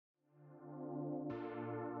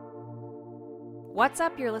What's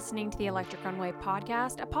up? You're listening to the Electric Runway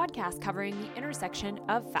podcast, a podcast covering the intersection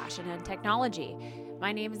of fashion and technology.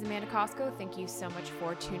 My name is Amanda Costco. Thank you so much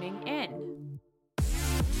for tuning in.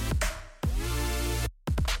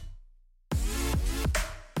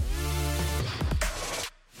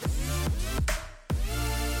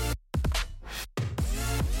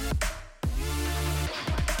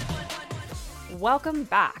 Welcome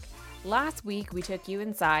back. Last week, we took you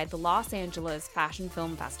inside the Los Angeles Fashion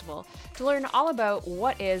Film Festival to learn all about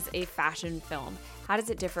what is a fashion film, how does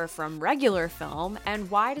it differ from regular film, and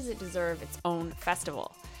why does it deserve its own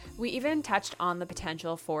festival. We even touched on the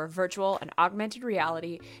potential for virtual and augmented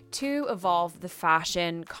reality to evolve the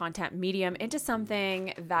fashion content medium into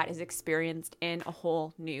something that is experienced in a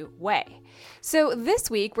whole new way. So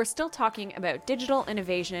this week, we're still talking about digital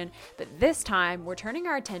innovation, but this time we're turning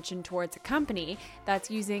our attention towards a company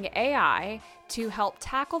that's using AI to help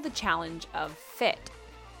tackle the challenge of fit.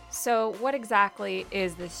 So what exactly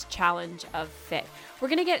is this challenge of fit? We're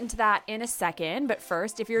going to get into that in a second, but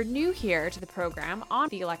first, if you're new here to the program on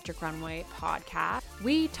the Electric Runway podcast,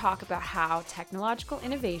 we talk about how technological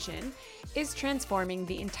innovation is transforming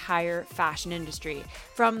the entire fashion industry,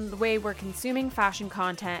 from the way we're consuming fashion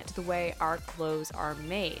content to the way our clothes are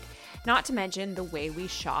made, not to mention the way we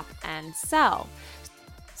shop and sell.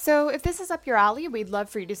 So if this is up your alley, we'd love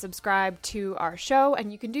for you to subscribe to our show,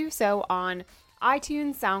 and you can do so on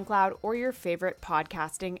iTunes, SoundCloud, or your favorite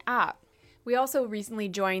podcasting app. We also recently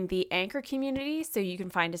joined the Anchor community, so you can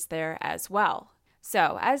find us there as well.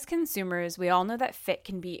 So, as consumers, we all know that fit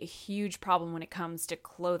can be a huge problem when it comes to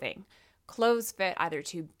clothing. Clothes fit either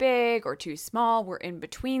too big or too small, we're in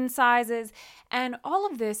between sizes, and all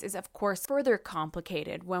of this is of course further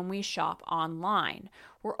complicated when we shop online.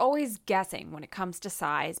 We're always guessing when it comes to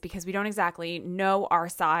size because we don't exactly know our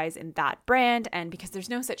size in that brand, and because there's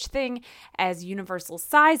no such thing as universal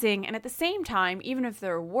sizing, and at the same time, even if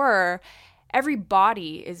there were, every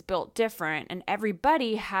body is built different and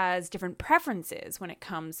everybody has different preferences when it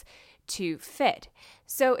comes to fit.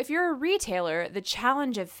 So if you're a retailer, the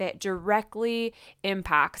challenge of fit directly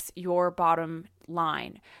impacts your bottom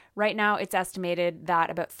line. Right now, it's estimated that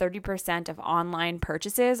about 30% of online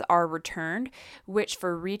purchases are returned, which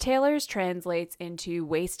for retailers translates into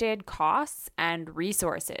wasted costs and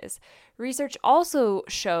resources. Research also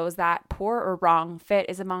shows that poor or wrong fit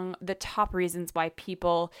is among the top reasons why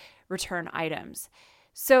people return items.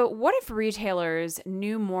 So what if retailers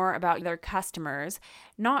knew more about their customers,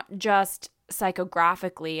 not just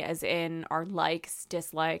psychographically, as in our likes,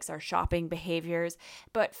 dislikes, our shopping behaviors,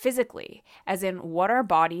 but physically, as in what our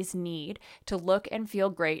bodies need to look and feel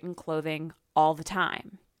great in clothing all the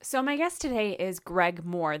time? So my guest today is Greg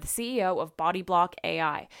Moore, the CEO of BodyBlock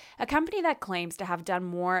AI, a company that claims to have done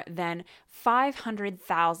more than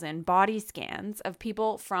 500,000 body scans of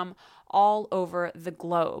people from all over the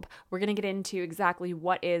globe. We're going to get into exactly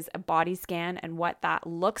what is a body scan and what that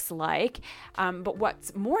looks like. But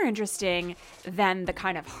what's more interesting than the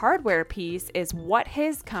kind of hardware piece is what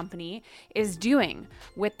his company is doing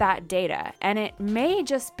with that data. And it may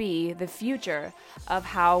just be the future of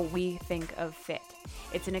how we think of fit.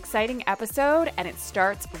 It's an exciting episode, and it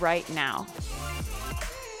starts right now.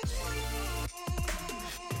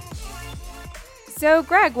 So,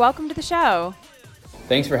 Greg, welcome to the show.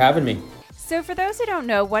 Thanks for having me. So, for those who don't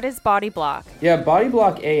know, what is BodyBlock? Yeah,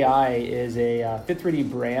 BodyBlock AI is a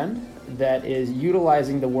Fit3D brand that is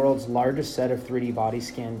utilizing the world's largest set of 3D body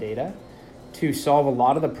scan data to solve a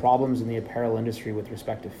lot of the problems in the apparel industry with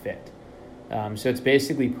respect to fit. So it's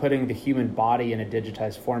basically putting the human body in a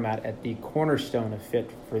digitized format at the cornerstone of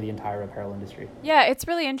fit for the entire apparel industry. Yeah, it's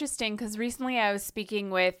really interesting because recently I was speaking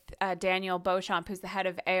with Daniel Beauchamp, who's the head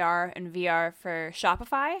of AR and VR for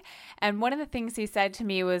Shopify. And one of the things he said to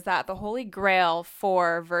me was that the holy grail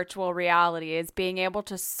for virtual reality is being able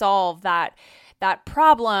to solve that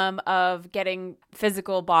problem of getting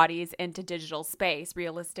physical bodies into digital space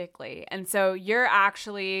realistically. And so you're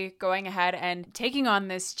actually going ahead and taking on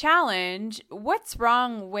this challenge. What's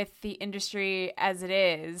wrong with the industry as it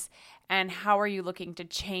is, and how are you looking to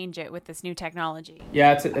change it with this new technology?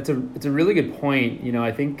 Yeah, it's a really good point. You know,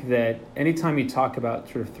 I think that anytime you talk about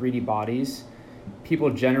sort of 3D bodies, people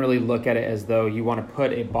generally look at it as though you want to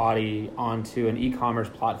put a body onto an e-commerce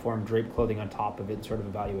platform, drape clothing on top of it, sort of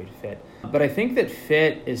evaluate fit. But I think that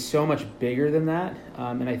fit is so much bigger than that.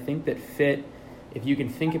 And I think that fit, if you can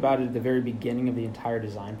think about it at the very beginning of the entire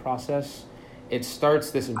design process, it starts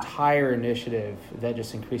this entire initiative that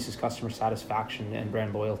just increases customer satisfaction and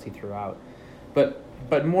brand loyalty throughout.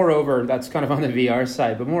 But moreover, that's kind of on the VR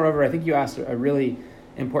side. But moreover, I think you asked a really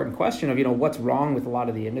important question of, what's wrong with a lot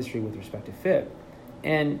of the industry with respect to fit.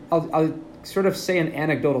 And I'll sort of say an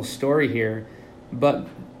anecdotal story here. But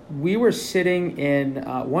we were sitting in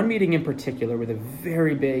one meeting in particular with a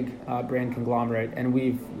very big brand conglomerate, and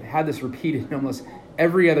we've had this repeated in almost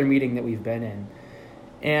every other meeting that we've been in.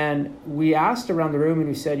 And we asked around the room and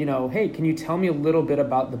we said, hey, can you tell me a little bit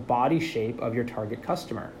about the body shape of your target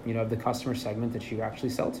customer, of the customer segment that you actually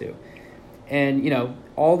sell to? And,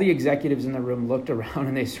 all the executives in the room looked around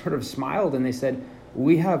and they sort of smiled and they said,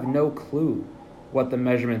 we have no clue what the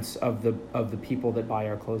measurements of the people that buy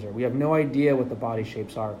our clothes are. We have no idea what the body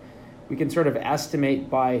shapes are. We can sort of estimate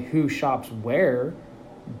by who shops where,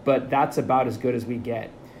 but that's about as good as we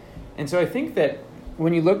get. And so I think that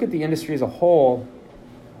when you look at the industry as a whole,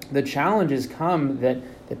 the challenges come that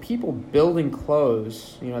the people building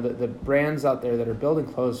clothes, the brands out there that are building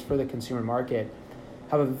clothes for the consumer market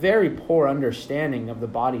have a very poor understanding of the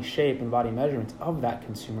body shape and body measurements of that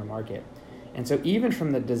consumer market. And so even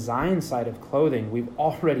from the design side of clothing, we've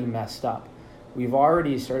already messed up. We've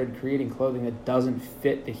already started creating clothing that doesn't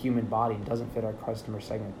fit the human body, doesn't fit our customer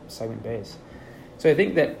segment base. So I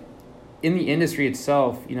think that in the industry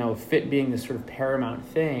itself, fit being this sort of paramount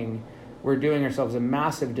thing, we're doing ourselves a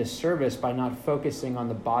massive disservice by not focusing on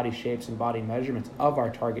the body shapes and body measurements of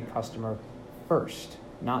our target customer first,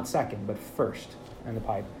 not second, but first in the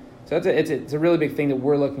pipe. So it's a really big thing that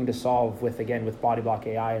we're looking to solve with Body Block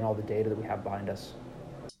AI and all the data that we have behind us.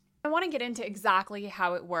 I want to get into exactly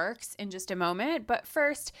how it works in just a moment, but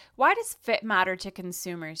first, why does fit matter to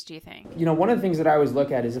consumers, do you think? One of the things that I always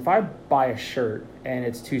look at is if I buy a shirt and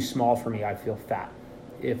it's too small for me, I feel fat.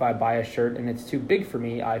 If I buy a shirt and it's too big for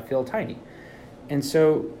me, I feel tiny. And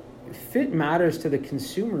so fit matters to the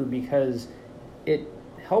consumer because it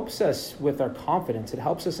helps us with our confidence. It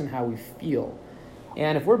helps us in how we feel.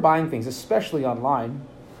 And if we're buying things, especially online,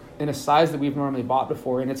 in a size that we've normally bought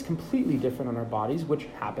before, and it's completely different on our bodies, which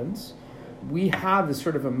happens, we have this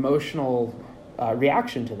sort of emotional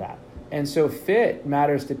reaction to that. And so fit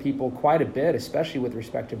matters to people quite a bit, especially with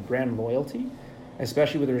respect to brand loyalty,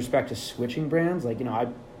 especially with respect to switching brands. Like,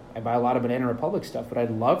 I buy a lot of Banana Republic stuff, but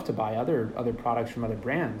I'd love to buy other products from other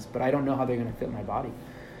brands, but I don't know how they're going to fit my body.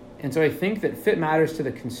 And so I think that fit matters to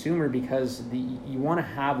the consumer because you want to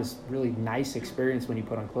have this really nice experience when you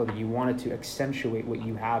put on clothing. You want it to accentuate what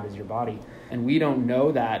you have as your body. And we don't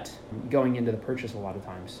know that going into the purchase a lot of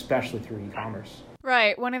times, especially through e-commerce.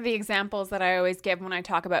 Right. One of the examples that I always give when I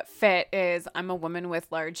talk about fit is I'm a woman with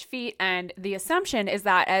large feet. And the assumption is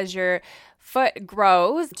that as your foot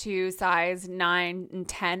grows to size 9 and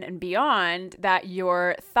 10 and beyond, that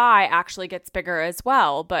your thigh actually gets bigger as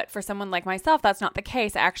well. But for someone like myself, that's not the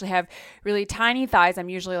case. I actually have really tiny thighs. I'm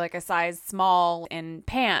usually like a size small in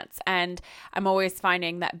pants. And I'm always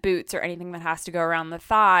finding that boots or anything that has to go around the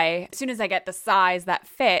thigh, as soon as I get the size that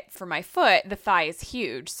fit for my foot, the thigh is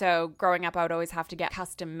huge. So growing up, I would always have to get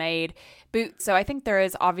custom made boots. So I think there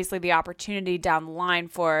is obviously the opportunity down the line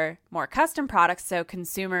for more custom products so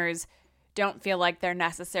consumers don't feel like they're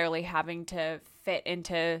necessarily having to fit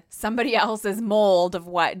into somebody else's mold of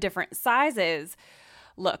what different sizes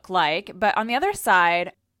look like. But on the other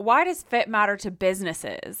side, why does fit matter to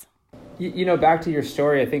businesses? Back to your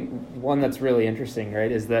story, I think one that's really interesting,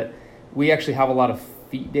 right, is that we actually have a lot of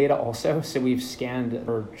feet data also. So we've scanned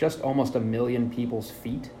for just almost 1 million people's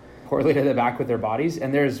feet correlated to the back with their bodies.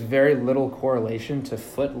 And there's very little correlation to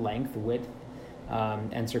foot length, width,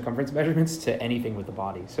 and circumference measurements to anything with the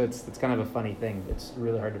body. So it's kind of a funny thing. It's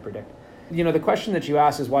really hard to predict. The question that you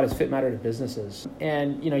asked is why does fit matter to businesses?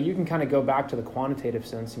 And, you can kind of go back to the quantitative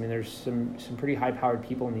sense. I mean, there's some pretty high-powered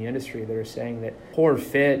people in the industry that are saying that poor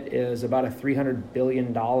fit is about a $300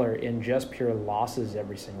 billion in just pure losses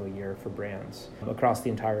every single year for brands across the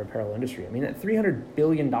entire apparel industry. I mean, that $300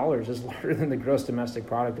 billion is larger than the gross domestic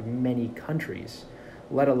product of many countries,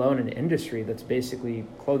 let alone an industry that's basically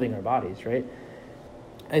clothing our bodies, right?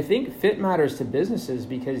 I think fit matters to businesses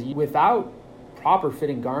because without proper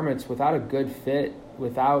fitting garments, without a good fit,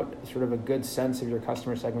 without sort of a good sense of your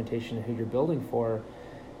customer segmentation and who you're building for,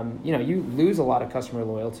 you lose a lot of customer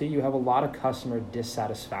loyalty. You have a lot of customer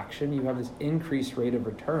dissatisfaction. You have this increased rate of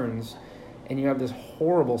returns, and you have this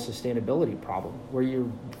horrible sustainability problem where you're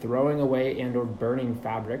throwing away and or burning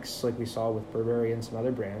fabrics like we saw with Burberry and some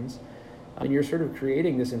other brands. And you're sort of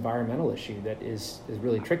creating this environmental issue that is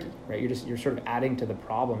really tricky, right? You're sort of adding to the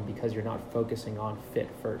problem because you're not focusing on fit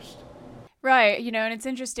first. Right. And it's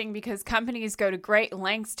interesting because companies go to great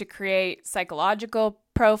lengths to create psychological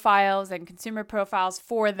profiles and consumer profiles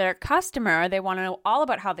for their customer. They want to know all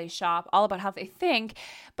about how they shop, all about how they think,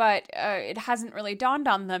 but it hasn't really dawned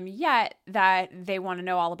on them yet that they want to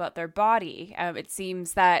know all about their body. It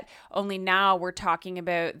seems that only now we're talking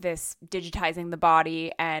about this digitizing the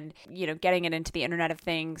body and, getting it into the Internet of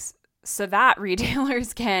Things so that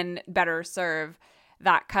retailers can better serve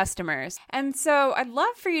that customers. And so I'd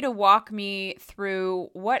love for you to walk me through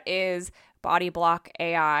what is Body Block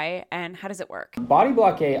AI and how does it work? Body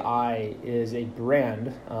Block AI is a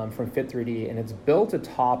brand from Fit3D, and it's built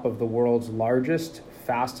atop of the world's largest,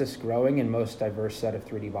 fastest growing, and most diverse set of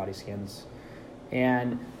 3D body scans.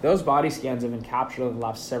 And those body scans have been captured over the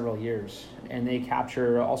last several years, and they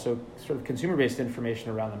capture also sort of consumer-based information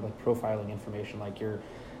around them, like profiling information like your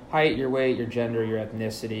height, your weight, your gender, your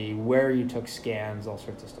ethnicity, where you took scans, all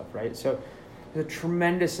sorts of stuff, right? So there's a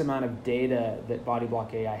tremendous amount of data that Body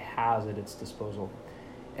Block AI has at its disposal.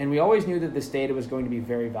 And we always knew that this data was going to be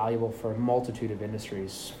very valuable for a multitude of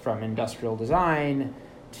industries, from industrial design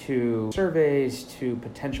to surveys to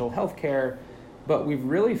potential healthcare. But we've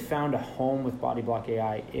really found a home with Body Block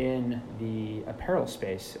AI in the apparel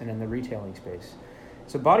space and in the retailing space.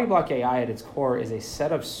 So Body Block AI at its core is a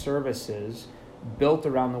set of services built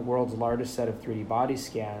around the world's largest set of 3D body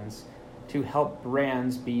scans to help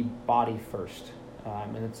brands be body first.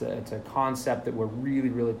 And it's a concept that we're really,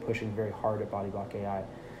 really pushing very hard at Body Block AI.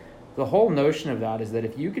 The whole notion of that is that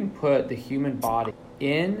if you can put the human body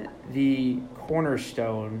in the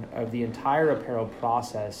cornerstone of the entire apparel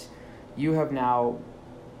process, you have now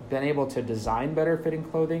been able to design better fitting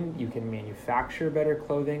clothing, you can manufacture better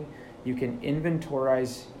clothing, you can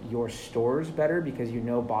inventorize your stores better because you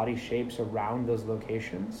know body shapes around those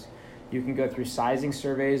locations. You can go through sizing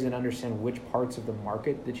surveys and understand which parts of the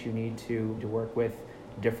market that you need to work with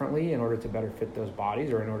differently in order to better fit those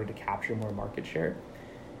bodies or in order to capture more market share.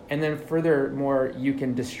 And then furthermore, you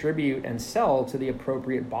can distribute and sell to the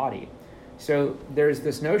appropriate body. So there's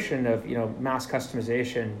this notion of mass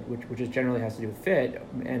customization, which generally has to do with fit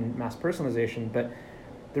and mass personalization, but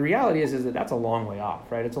the reality is that that's a long way off,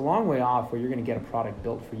 right? It's a long way off where you're going to get a product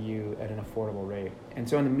built for you at an affordable rate. And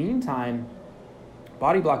so in the meantime,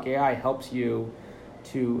 Body Block AI helps you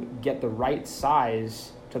to get the right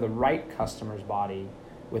size to the right customer's body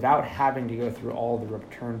without having to go through all the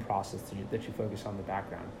return process that you focus on in the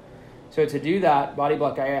background. So to do that, Body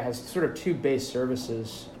Block AI has sort of two base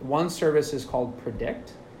services. One service is called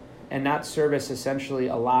Predict, and that service essentially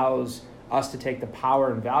allows us to take the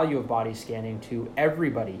power and value of body scanning to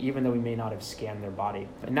everybody, even though we may not have scanned their body.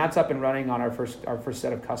 And that's up and running on our first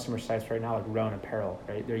set of customer sites right now, like Roan Apparel,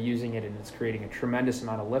 right? They're using it and it's creating a tremendous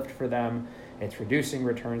amount of lift for them. It's reducing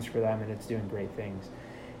returns for them and it's doing great things.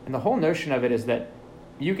 And the whole notion of it is that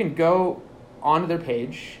you can go onto their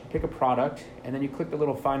page, pick a product, and then you click the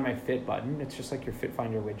little Find My Fit button. It's just like your Fit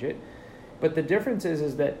Finder widget. But the difference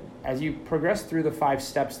is that as you progress through the 5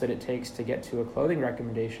 steps that it takes to get to a clothing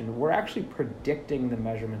recommendation, we're actually predicting the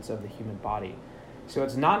measurements of the human body. So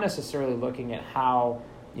it's not necessarily looking at how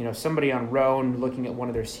somebody on Roan looking at one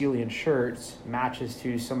of their Celian shirts matches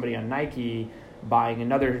to somebody on Nike buying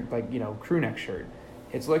another crew neck shirt.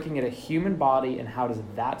 It's looking at a human body and how does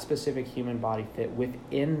that specific human body fit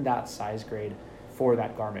within that size grade for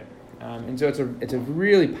that garment. And so it's a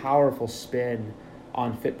really powerful spin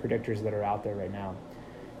on fit predictors that are out there right now.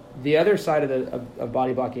 The other side of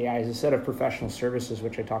Body Block AI is a set of professional services,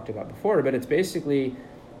 which I talked about before, but it's basically,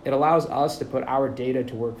 it allows us to put our data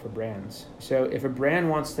to work for brands. So if a brand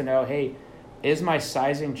wants to know, hey, is my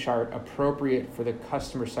sizing chart appropriate for the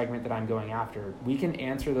customer segment that I'm going after? We can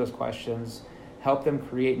answer those questions, help them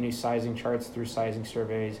create new sizing charts through sizing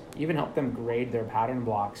surveys, even help them grade their pattern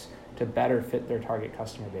blocks to better fit their target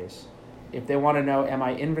customer base. If they want to know, am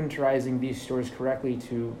I inventorizing these stores correctly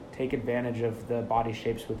to take advantage of the body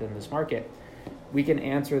shapes within this market? We can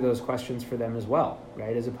answer those questions for them as well,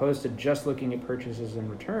 right? As opposed to just looking at purchases and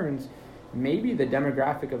returns, maybe the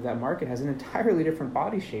demographic of that market has an entirely different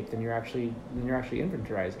body shape than you're actually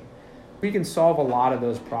inventorizing. We can solve a lot of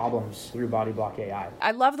those problems through Body Block AI.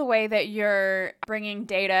 I love the way that you're bringing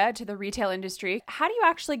data to the retail industry. How do you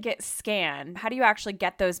actually get scanned? How do you actually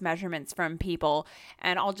get those measurements from people?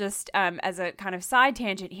 And I'll just, as a kind of side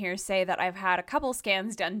tangent here, say that I've had a couple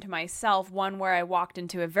scans done to myself. One where I walked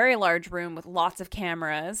into a very large room with lots of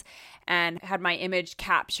cameras and had my image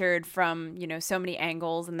captured from, so many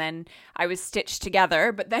angles, and then I was stitched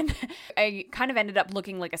together. But then I kind of ended up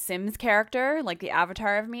looking like a Sims character, like the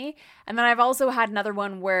avatar of me. And then I've also had another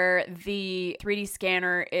one where the 3D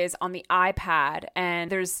scanner is on the iPad,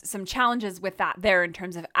 and there's some challenges with that there in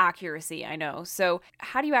terms of accuracy, I know. So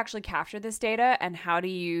how do you actually capture this data, and how do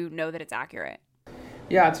you know that it's accurate?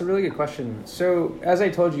 Yeah, it's a really good question. So as I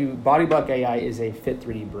told you, Body Block AI is a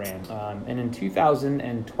Fit3D brand. And in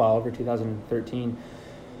 2012 or 2013,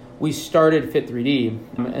 we started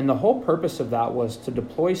Fit3D, and the whole purpose of that was to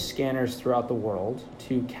deploy scanners throughout the world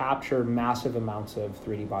to capture massive amounts of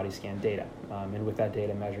 3D body scan data, and with that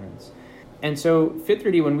data, measurements. And so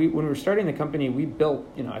Fit3D, when we were starting the company, we built,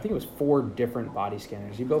 I think it was 4 different body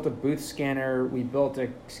scanners. We built a booth scanner. We built a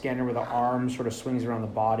scanner where the arm sort of swings around the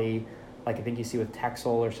body, like I think you see with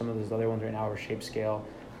Texel or some of those other ones right now, or Shape Scale.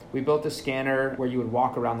 We built a scanner where you would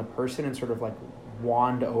walk around the person and sort of like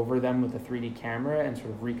wand over them with a 3D camera and sort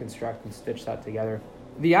of reconstruct and stitch that together.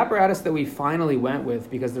 The apparatus that we finally went with,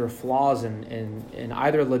 because there are flaws in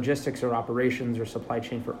either logistics or operations or supply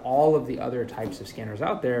chain for all of the other types of scanners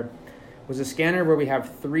out there, was a scanner where we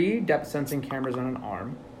have 3 depth sensing cameras on an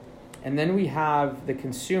arm, and then we have the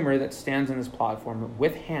consumer that stands in this platform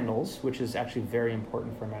with handles, which is actually very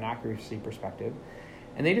important from an accuracy perspective.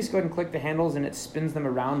 And they just go ahead and click the handles and it spins them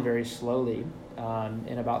around very slowly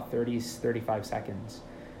in about 35 seconds.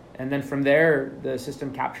 And then from there, the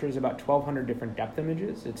system captures about 1,200 different depth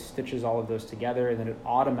images. It stitches all of those together, and then it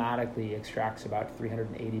automatically extracts about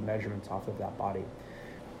 380 measurements off of that body.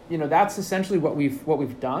 That's essentially what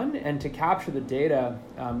we've done. And to capture the data,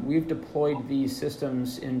 we've deployed these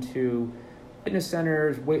systems into fitness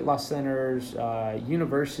centers, weight loss centers,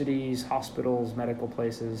 universities, hospitals, medical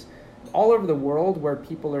places, all over the world where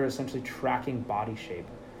people are essentially tracking body shape.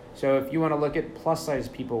 So if you want to look at plus size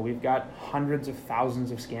people, we've got hundreds of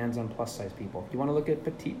thousands of scans on plus size people. If you want to look at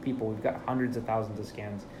petite people, we've got hundreds of thousands of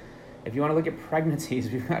scans. If you want to look at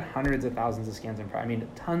pregnancies, we've got hundreds of thousands of scans.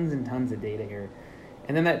 Tons and tons of data here.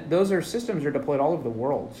 And then those systems are deployed all over the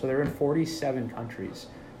world. So they're in 47 countries,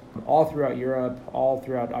 all throughout Europe, all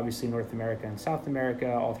throughout obviously North America and South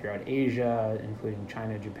America, all throughout Asia, including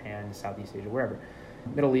China, Japan, Southeast Asia, wherever,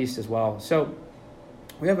 Middle East as well. So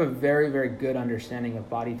we have a very, very good understanding of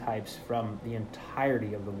body types from the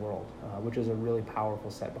entirety of the world, which is a really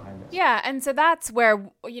powerful set behind this. Yeah, and so that's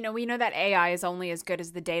where, we know that AI is only as good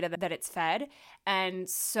as the data that it's fed. And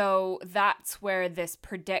so that's where this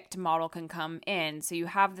predict model can come in. So you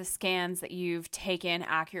have the scans that you've taken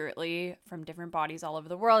accurately from different bodies all over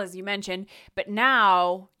the world, as you mentioned. But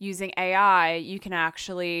now, using AI, you can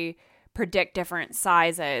actually predict different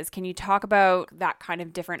sizes. Can you talk about that kind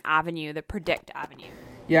of different avenue, the predict avenue?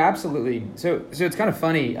 Yeah, absolutely. So it's kind of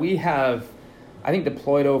funny. We have, I think,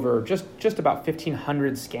 deployed over just about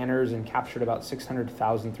 1,500 scanners and captured about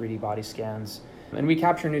 600,000 3D body scans. And we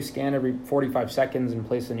capture a new scan every 45 seconds and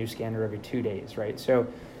place a new scanner every 2 days, right? So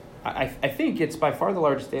I think it's by far the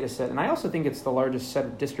largest data set, and I also think it's the largest set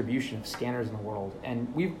of distribution of scanners in the world.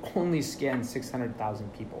 And we've only scanned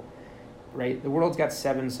 600,000 people, right? The world's got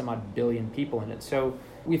 7 some odd billion people in it. So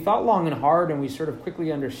we thought long and hard, and we sort of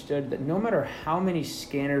quickly understood that no matter how many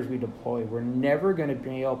scanners we deploy, we're never going to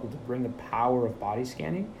be able to bring the power of body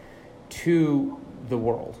scanning to the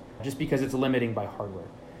world, just because it's limiting by hardware.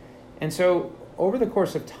 And so over the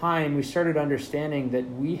course of time, we started understanding that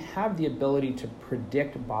we have the ability to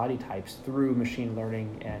predict body types through machine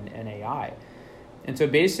learning and AI. And so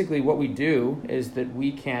basically what we do is that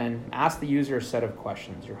we can ask the user a set of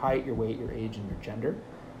questions: your height, your weight, your age, and your gender.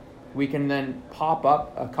 We can then pop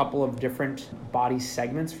up a couple of different body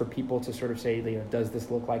segments for people to sort of say, does this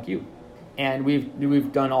look like you? And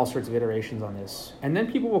we've done all sorts of iterations on this. And then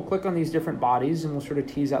people will click on these different bodies and we'll sort of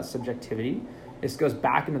tease out subjectivity. This goes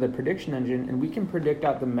back into the prediction engine, and we can predict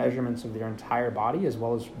out the measurements of their entire body as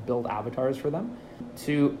well as build avatars for them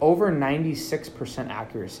to over 96%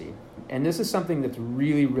 accuracy. And this is something that's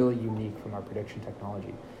really, really unique from our prediction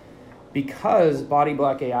technology. Because Body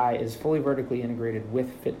Block AI is fully vertically integrated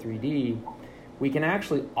with Fit3D, we can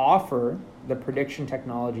actually offer the prediction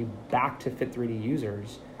technology back to Fit3D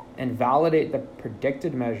users and validate the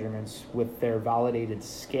predicted measurements with their validated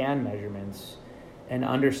scan measurements and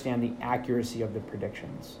understand the accuracy of the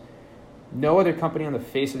predictions. No other company on the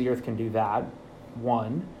face of the earth can do that,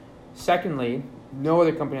 one. Secondly, no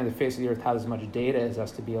other company on the face of the earth has as much data as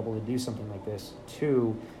us to be able to do something like this,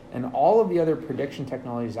 two. And all of the other prediction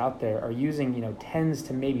technologies out there are using, tens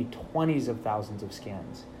to maybe 20s of thousands of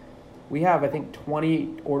scans. We have, I think,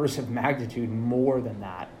 20 orders of magnitude more than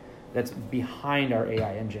that that's behind our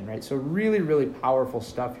AI engine, right? So really, really powerful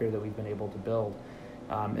stuff here that we've been able to build.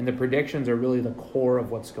 And the predictions are really the core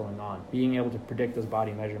of what's going on. Being able to predict those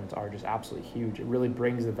body measurements are just absolutely huge. It really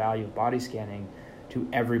brings the value of body scanning to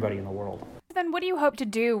everybody in the world. Then what do you hope to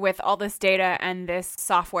do with all this data and this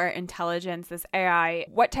software intelligence, this AI?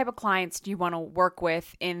 What type of clients do you want to work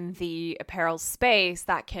with in the apparel space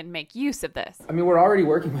that can make use of this? We're already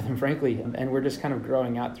working with them, frankly, and we're just kind of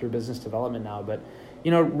growing out through business development now. But,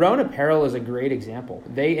 Roan Apparel is a great example.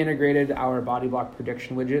 They integrated our body block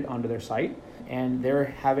prediction widget onto their site, and they're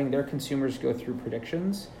having their consumers go through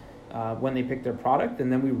predictions when they pick their product,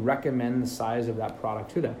 and then we recommend the size of that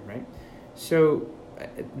product to them, right? So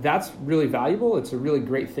that's really valuable. It's a really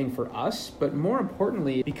great thing for us. But more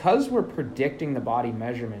importantly, because we're predicting the body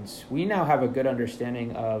measurements, we now have a good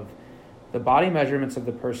understanding of the body measurements of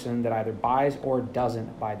the person that either buys or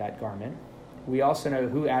doesn't buy that garment. We also know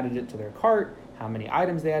who added it to their cart, how many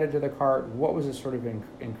items they added to their cart, what was the sort of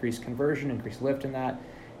increased conversion, increased lift in that.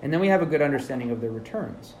 And then we have a good understanding of their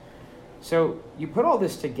returns. So you put all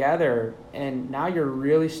this together, and now you're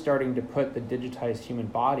really starting to put the digitized human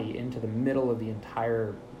body into the middle of the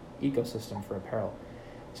entire ecosystem for apparel.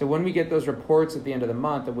 So when we get those reports at the end of the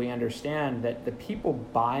month, and we understand that the people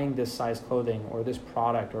buying this size clothing or this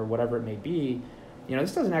product or whatever it may be,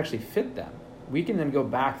 this doesn't actually fit them. We can then go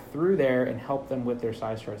back through there and help them with their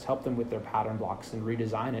size charts, help them with their pattern blocks, and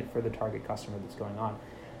redesign it for the target customer that's going on.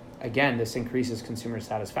 Again, this increases consumer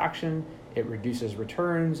satisfaction, it reduces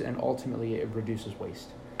returns, and ultimately it reduces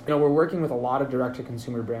waste. We're working with a lot of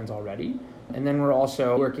direct-to-consumer brands already, and then we're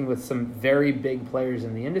also working with some very big players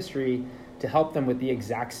in the industry to help them with the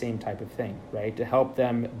exact same type of thing, right? To help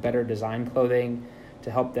them better design clothing,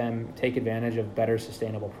 to help them take advantage of better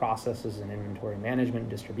sustainable processes in inventory management and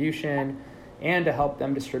distribution, and to help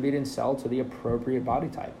them distribute and sell to the appropriate body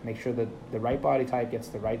type. Make sure that the right body type gets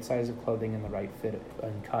the right size of clothing and the right fit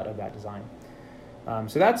and cut of that design.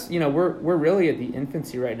 So that's, we're really at the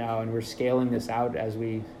infancy right now, and we're scaling this out as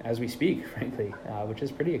we speak, frankly, which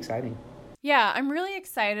is pretty exciting. Yeah, I'm really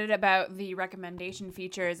excited about the recommendation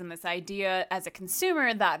features and this idea as a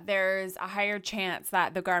consumer that there's a higher chance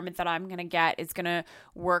that the garment that I'm going to get is going to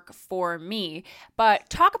work for me. But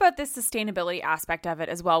talk about this sustainability aspect of it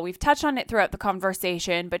as well. We've touched on it throughout the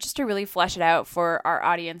conversation, but just to really flesh it out for our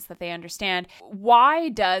audience that they understand, why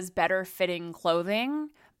does better fitting clothing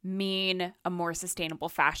mean a more sustainable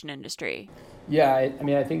fashion industry? Yeah,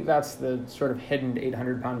 I think that's the sort of hidden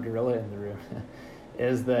 800-pound gorilla in the room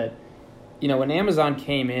is that when Amazon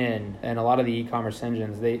came in and a lot of the e-commerce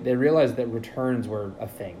engines, they realized that returns were a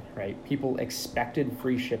thing, right? People expected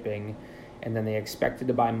free shipping, and then they expected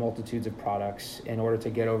to buy multitudes of products in order to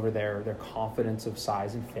get over their confidence of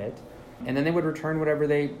size and fit. And then they would return whatever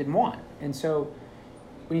they didn't want. And so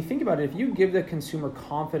when you think about it, if you give the consumer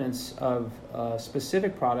confidence of a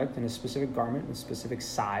specific product and a specific garment and a specific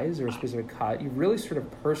size or a specific cut, you've really sort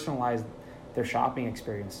of personalized their shopping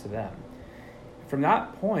experience to them. From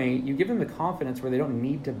that point, you give them the confidence where they don't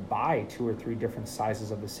need to buy 2 or 3 different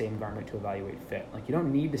sizes of the same garment to evaluate fit. Like, you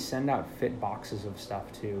don't need to send out fit boxes of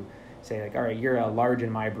stuff to say, like, all right, you're a large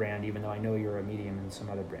in my brand, even though I know you're a medium in some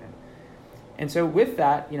other brand. And so with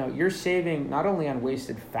that, you're saving not only on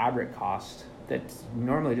wasted fabric cost that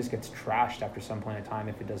normally just gets trashed after some point in time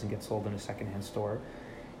if it doesn't get sold in a secondhand store.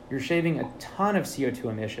 You're saving a ton of CO2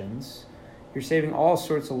 emissions. You're saving all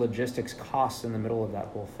sorts of logistics costs in the middle of that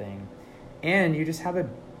whole thing. And you just have a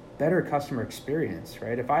better customer experience,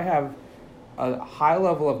 right? If I have a high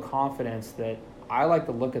level of confidence that I like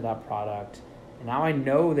the look of that product, and now I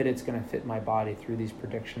know that it's going to fit my body through these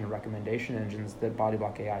prediction and recommendation engines that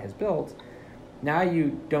BodyBlock AI has built, now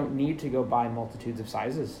you don't need to go buy multitudes of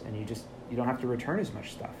sizes, and you don't have to return as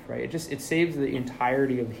much stuff, right? It saves the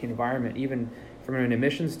entirety of the environment, even from an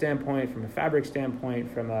emissions standpoint, from a fabric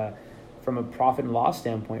standpoint, from a profit and loss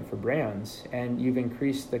standpoint for brands, and you've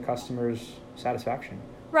increased the customer's satisfaction.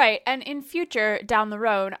 Right. And in future, down the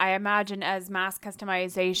road, I imagine as mass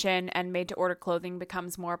customization and made-to-order clothing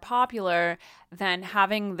becomes more popular, then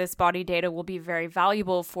having this body data will be very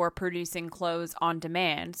valuable for producing clothes on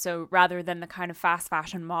demand. So rather than the kind of fast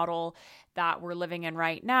fashion model that we're living in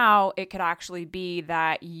right now, it could actually be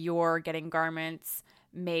that you're getting garments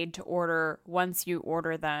made to order once you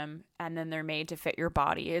order them, and then they're made to fit your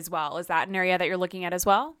body as well. Is that an area that you're looking at as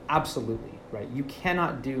well? Absolutely, right. You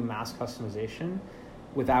cannot do mass customization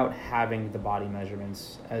without having the body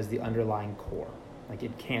measurements as the underlying core. Like,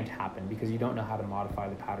 it can't happen because you don't know how to modify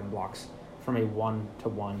the pattern blocks from a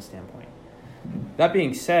one-to-one standpoint. That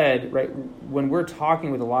being said, right, when we're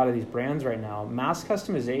talking with a lot of these brands right now, mass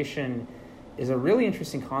customization is a really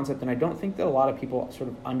interesting concept, and I don't think that a lot of people sort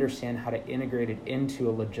of understand how to integrate it into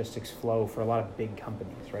a logistics flow for a lot of big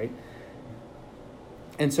companies, right?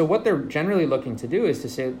 And so what they're generally looking to do is to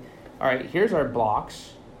say, all right, here's our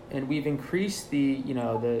blocks, and we've increased the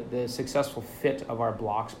successful fit of our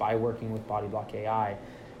blocks by working with BodyBlock AI,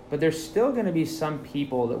 but there's still going to be some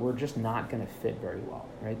people that we're just not going to fit very well,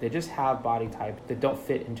 right? They just have body type that don't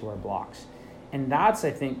fit into our blocks. And that's,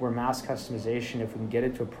 I think, where mass customization, if we can get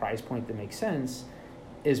it to a price point that makes sense,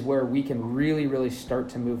 is where we can really, really start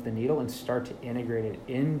to move the needle and start to integrate it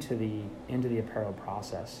into the apparel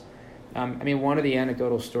process. One of the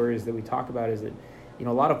anecdotal stories that we talk about is that,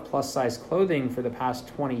 a lot of plus size clothing for the past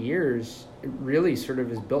 20 years, it really sort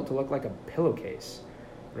of is built to look like a pillowcase.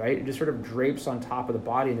 right? It just sort of drapes on top of the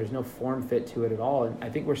body and there's no form fit to it at all. And I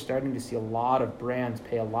think we're starting to see a lot of brands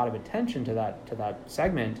pay a lot of attention to that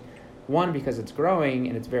segment. One, because it's growing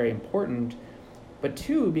and it's very important, but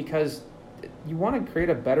two, because you want to create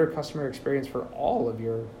a better customer experience for all of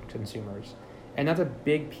your consumers. And that's a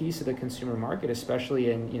big piece of the consumer market,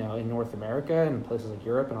 especially in North America and places like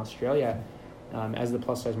Europe and Australia, as the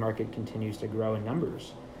plus size market continues to grow in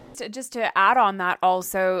numbers. Just to add on that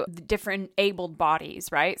also, the different abled bodies,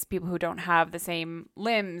 right? So people who don't have the same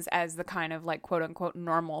limbs as the kind of like quote unquote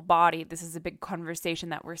normal body. This is a big conversation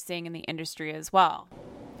that we're seeing in the industry as well.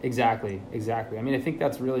 Exactly. I mean, I think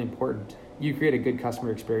that's really important. You create a good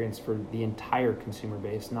customer experience for the entire consumer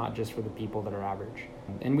base, not just for the people that are average.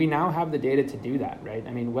 And we now have the data to do that, right?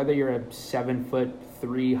 I mean, whether you're a 7'3",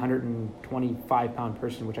 125-pound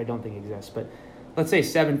person, which I don't think exists, but let's say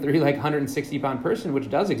 7'3", like 160-pound person, which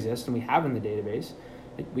does exist and we have in the database,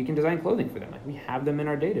 we can design clothing for them. Like we have them in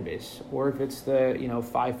our database. Or if it's the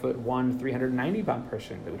 5'1", 390-pound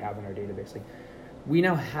person that we have in our database, like we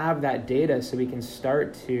now have that data so we can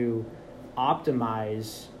start to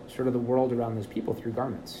optimize sort of the world around those people through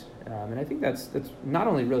garments. And I think that's not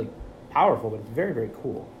only really powerful, but it's very, very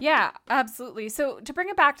cool. Yeah, absolutely. So to bring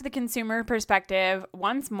it back to the consumer perspective,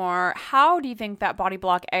 once more, how do you think that Body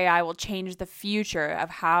Block AI will change the future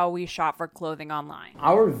of how we shop for clothing online?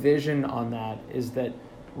 Our vision on that is that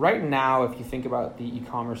right now, if you think about the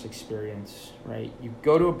e-commerce experience, right, you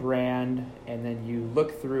go to a brand and then you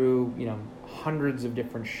look through, hundreds of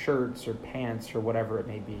different shirts or pants or whatever it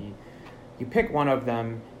may be. You pick one of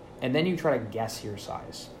them and then you try to guess your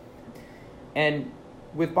size. And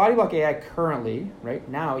with Body Block AI currently, right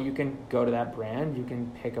now, you can go to that brand, you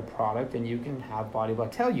can pick a product, and you can have Body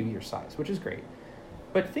Block tell you your size, which is great.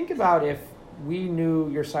 But think about if we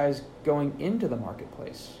knew your size going into the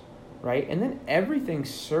marketplace, right? And then everything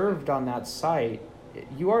served on that site,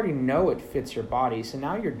 you already know it fits your body. So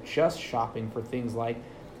now you're just shopping for things like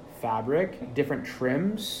fabric, different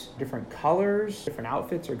trims, different colors, different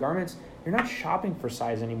outfits or garments. You're not shopping for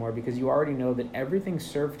size anymore because you already know that everything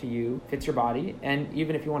served to you fits your body. And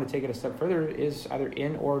even if you want to take it a step further, is either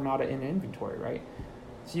in or not in inventory, right?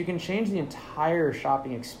 So you can change the entire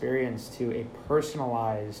shopping experience to a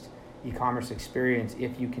personalized e-commerce experience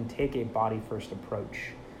if you can take a body-first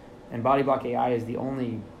approach. And Body Block AI is the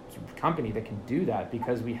only company that can do that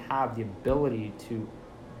because we have the ability to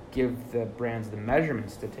give the brands the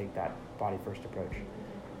measurements to take that body-first approach.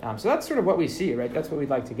 So that's sort of what we see, right? That's what we'd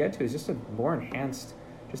like to get to, is just a more enhanced,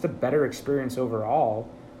 just a better experience overall,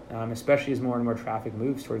 especially as more and more traffic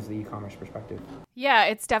moves towards the e-commerce perspective. Yeah,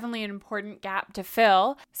 it's definitely an important gap to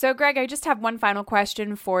fill. So Greg, I just have one final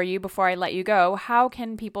question for you before I let you go. How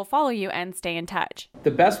can people follow you and stay in touch? The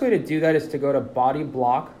best way to do that is to go to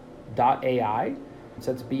bodyblock.ai.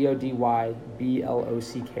 So that's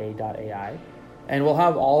BODYBLOCK.ai. And we'll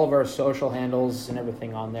have all of our social handles and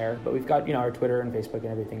everything on there. But we've got, our Twitter and Facebook and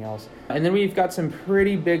everything else. And then we've got some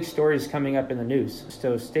pretty big stories coming up in the news.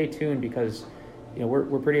 So stay tuned because,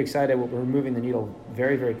 we're pretty excited. We're moving the needle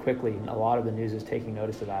very, very quickly. And a lot of the news is taking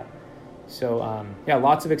notice of that. So,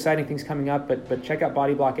 lots of exciting things coming up. But check out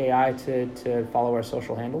Body Block AI to follow our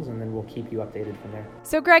social handles, and then we'll keep you updated from there.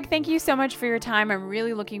 So, Greg, thank you so much for your time. I'm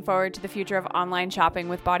really looking forward to the future of online shopping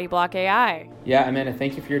with Body Block AI. Yeah, Amanda,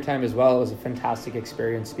 thank you for your time as well. It was a fantastic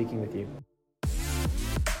experience speaking with you.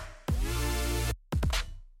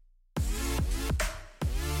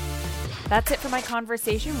 That's it for my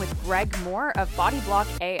conversation with Greg Moore of Body Block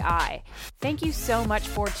AI. Thank you so much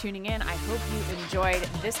for tuning in. I hope you enjoyed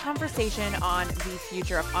this conversation on the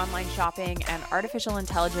future of online shopping and artificial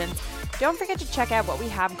intelligence. Don't forget to check out what we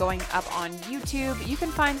have going up on YouTube. You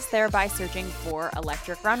can find us there by searching for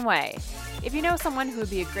Electric Runway. If you know someone who would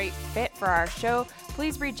be a great fit for our show,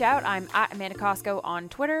 please reach out. I'm at Amanda Costco on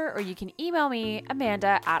Twitter, or you can email me,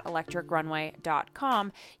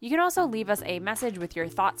 amanda@electricrunway.com. You can also leave us a message with your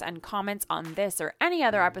thoughts and comments on this or any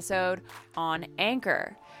other episode on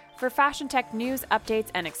Anchor. For fashion tech news, updates,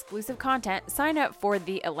 and exclusive content, sign up for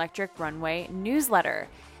the Electric Runway newsletter.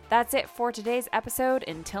 That's it for today's episode.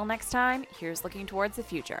 Until next time, here's looking towards the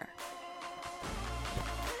future.